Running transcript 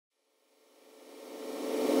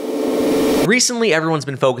Recently, everyone's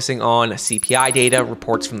been focusing on CPI data,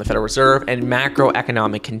 reports from the Federal Reserve, and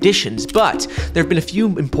macroeconomic conditions, but there have been a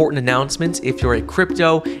few important announcements if you're a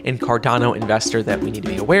crypto and Cardano investor that we need to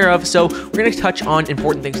be aware of. So we're going to touch on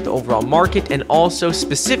important things with the overall market and also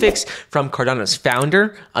specifics from Cardano's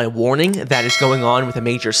founder, a warning that is going on with a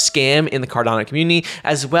major scam in the Cardano community,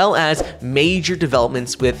 as well as major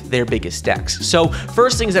developments with their biggest DEX. So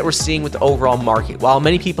first things that we're seeing with the overall market, while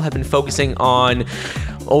many people have been focusing on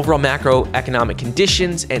overall macroeconomic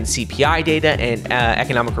conditions and CPI data and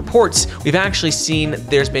economic reports, we've actually seen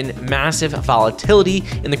there's been massive volatility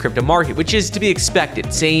in the crypto market, which is to be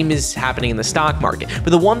expected. Same is happening in the stock market.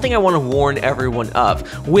 But the one thing I want to warn everyone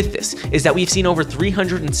of with this is that we've seen over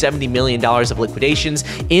 $370 million of liquidations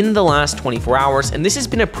in the last 24 hours, and this has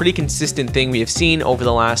been a pretty consistent thing we have seen over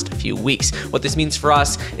the last few weeks. What this means for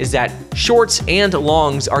us is that shorts and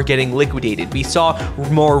longs are getting liquidated. We saw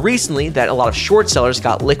more recently that a lot of short sellers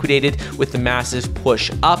got liquidated with the massive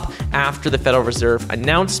push up after the Federal Reserve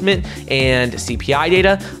announcement and CPI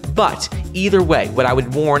data. But either way, what I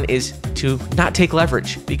would warn is to not take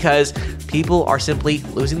leverage, because people are simply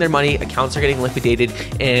losing their money, accounts are getting liquidated,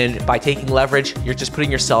 and by taking leverage, you're just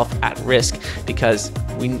putting yourself at risk, because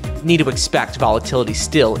we need to expect volatility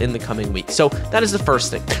still in the coming weeks. So that is the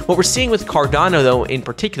first thing. What we're seeing with Cardano, though, in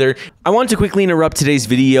particular, I want to quickly interrupt today's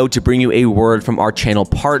video to bring you a word from our channel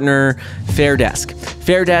partner, Fairdesk.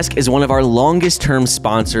 Fairdesk is one of our longest term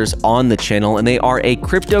sponsors on the channel, and they are a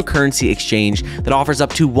cryptocurrency exchange that offers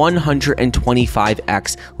up to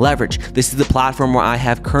 125x leverage. This is the platform where I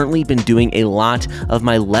have currently been doing a lot of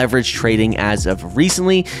my leverage trading as of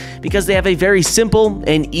recently, because they have a very simple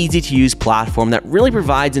and easy to use platform that really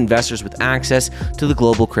provides investors with access to the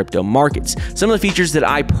global crypto markets. Some of the features that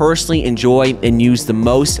I personally enjoy and use the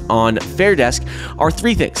most on Fairdesk are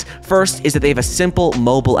three things. First is that they have a simple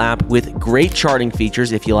mobile app with great charting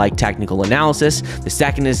features if you like technical analysis. The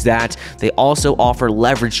second is that they also offer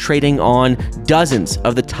leverage trading on dozens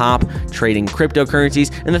of the top trading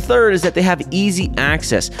cryptocurrencies. And the third is that they have easy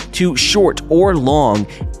access to short or long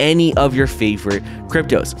any of your favorite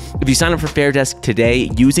cryptos. If you sign up for Fairdesk today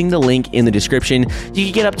using the link in the description, you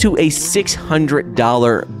can get up to a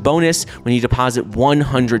 $600 bonus when you deposit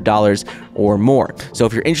 $100 or more. So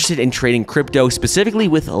if you're interested in trading crypto specifically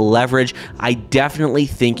with leverage, I definitely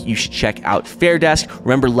think you should check out Fairdesk.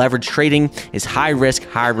 Remember, leverage trading is high risk,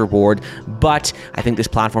 high reward, but I think this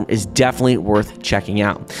platform is definitely worth checking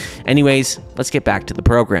out. Anyways, let's get back to the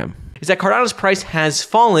program. Is that Cardano's price has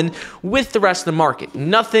fallen with the rest of the market.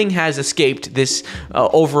 Nothing has escaped this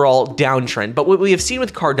overall downtrend. But what we have seen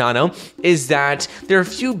with Cardano is that there are a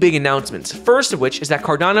few big announcements. First of which is that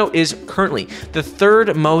Cardano is currently the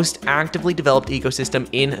third most actively developed ecosystem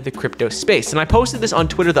in the crypto space. And I posted this on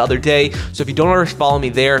Twitter the other day, so if you don't already follow me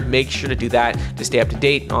there, make sure to do that to stay up to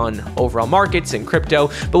date on overall markets and crypto.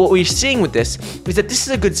 But what we're seeing with this is that this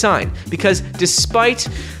is a good sign, because despite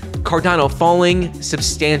Cardano falling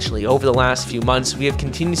substantially over the last few months, we have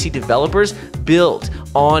continued to see developers build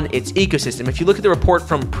on its ecosystem. If you look at the report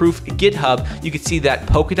from Proof GitHub, you can see that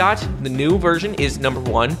Polkadot, the new version, is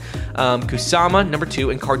 #1, Kusama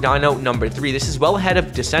 #2, and Cardano #3. This is well ahead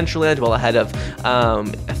of Decentraland, well ahead of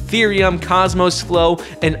Ethereum, Cosmos Flow,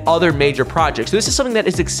 and other major projects. So this is something that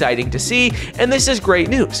is exciting to see, and this is great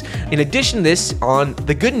news. In addition to this, on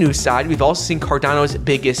the good news side, we've also seen Cardano's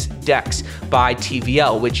biggest DEX by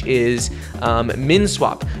TVL, which is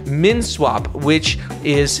MinSwap. MinSwap, which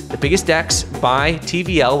is the biggest DEX by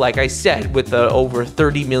TVL, like I said, with the over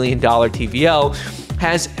 $30 million TVL,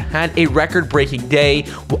 has had a record-breaking day,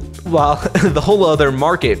 while the whole other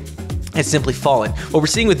market has simply fallen. What we're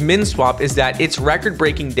seeing with MinSwap is that its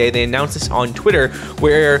record-breaking day, they announced this on Twitter,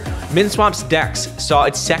 where MinSwap's DEX saw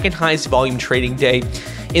its second highest volume trading day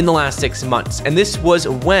in the last 6 months. And this was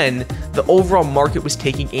when the overall market was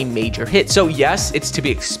taking a major hit. So yes, it's to be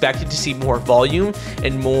expected to see more volume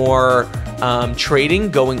and more trading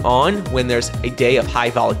going on when there's a day of high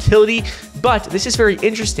volatility. But this is very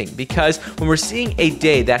interesting, because when we're seeing a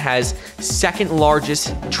day that has second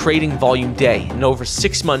largest trading volume day in over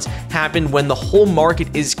 6 months happen when the whole market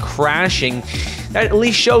is crashing, that at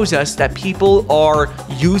least shows us that people are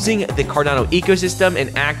using the Cardano ecosystem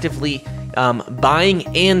and actively buying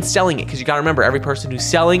and selling it, because you got to remember, every person who's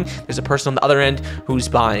selling, there's a person on the other end who's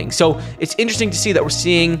buying. So it's interesting to see that we're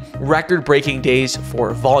seeing record-breaking days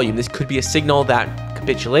for volume. This could be a signal that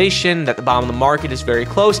capitulation, that the bottom of the market is very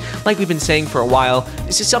close, like we've been saying for a while.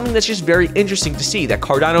 This is something that's just very interesting to see, that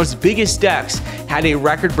Cardano's biggest DEX had a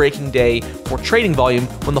record-breaking day for trading volume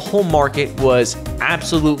when the whole market was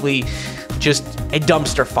absolutely just a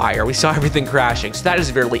dumpster fire. We saw everything crashing. So that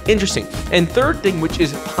is really interesting. And third thing, which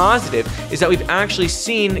is positive, is that we've actually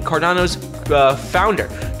seen Cardano's founder,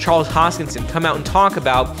 Charles Hoskinson, come out and talk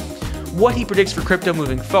about what he predicts for crypto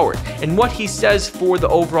moving forward. And what he says for the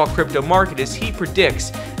overall crypto market is he predicts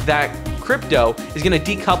that crypto is going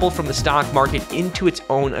to decouple from the stock market into its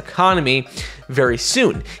own economy very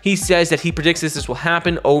soon. He says that he predicts this will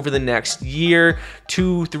happen over the next year,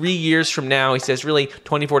 2-3 years from now. He says really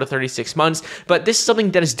 24 to 36 months, but this is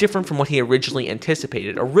something that is different from what he originally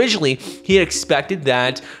anticipated. Originally, he had expected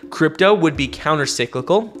that crypto would be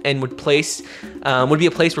counter-cyclical and would be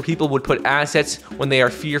a place where people would put assets when they are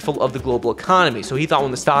fearful of the global economy. So he thought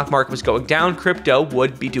when the stock market was going down, crypto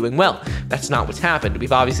would be doing well. That's not what's happened.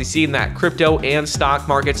 We've obviously seen that crypto and stock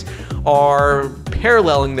markets are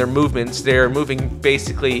paralleling their movements. They're moving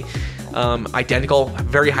basically identical,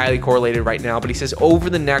 very highly correlated right now. But he says over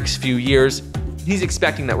the next few years, he's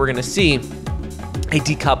expecting that we're going to see a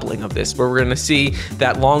decoupling of this, where we're going to see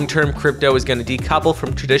that long-term crypto is going to decouple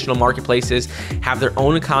from traditional marketplaces, have their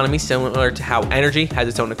own economy similar to how energy has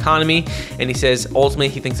its own economy. And he says ultimately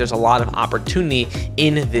he thinks there's a lot of opportunity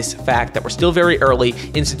in this fact that we're still very early.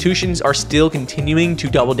 Institutions are still continuing to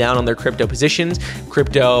double down on their crypto positions,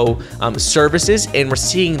 crypto services, and we're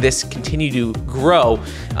seeing this continue to grow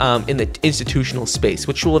in the institutional space,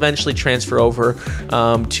 which will eventually transfer over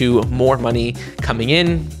to more money coming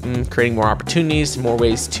in, creating more opportunities, more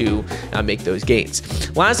ways to make those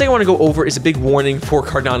gains. Last thing I want to go over is a big warning for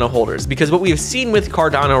Cardano holders, because what we have seen with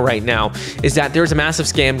Cardano right now is that there's a massive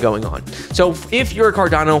scam going on. So if you're a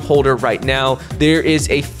Cardano holder right now, there is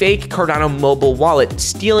a fake Cardano mobile wallet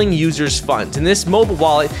stealing users' funds, and this mobile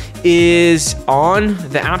wallet is on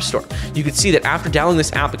the App Store. You can see that after downloading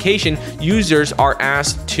this application, users are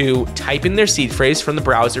asked to type in their seed phrase from the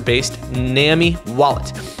browser-based NAMI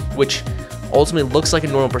wallet, which ultimately looks like a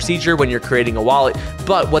normal procedure when you're creating a wallet,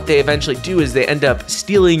 but what they eventually do is they end up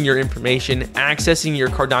stealing your information, accessing your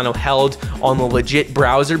Cardano held on the legit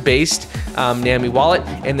browser-based NAMI wallet,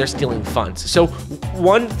 and they're stealing funds. So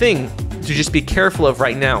one thing to just be careful of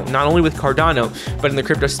right now, not only with Cardano, but in the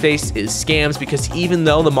crypto space, is scams, because even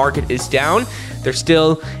though the market is down, there's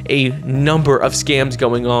still a number of scams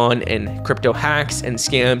going on, and crypto hacks and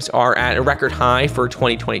scams are at a record high for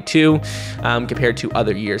 2022 compared to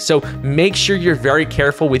other years. So make sure you're very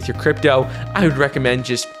careful with your crypto. I would recommend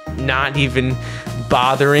just not even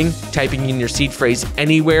bothering typing in your seed phrase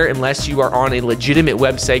anywhere unless you are on a legitimate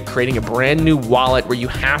website creating a brand new wallet where you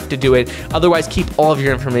have to do it. Otherwise, keep all of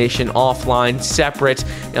your information offline, separate,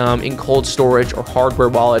 in cold storage or hardware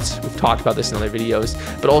wallets. We've talked about this in other videos,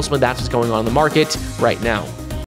 but ultimately that's what's going on in the market right now.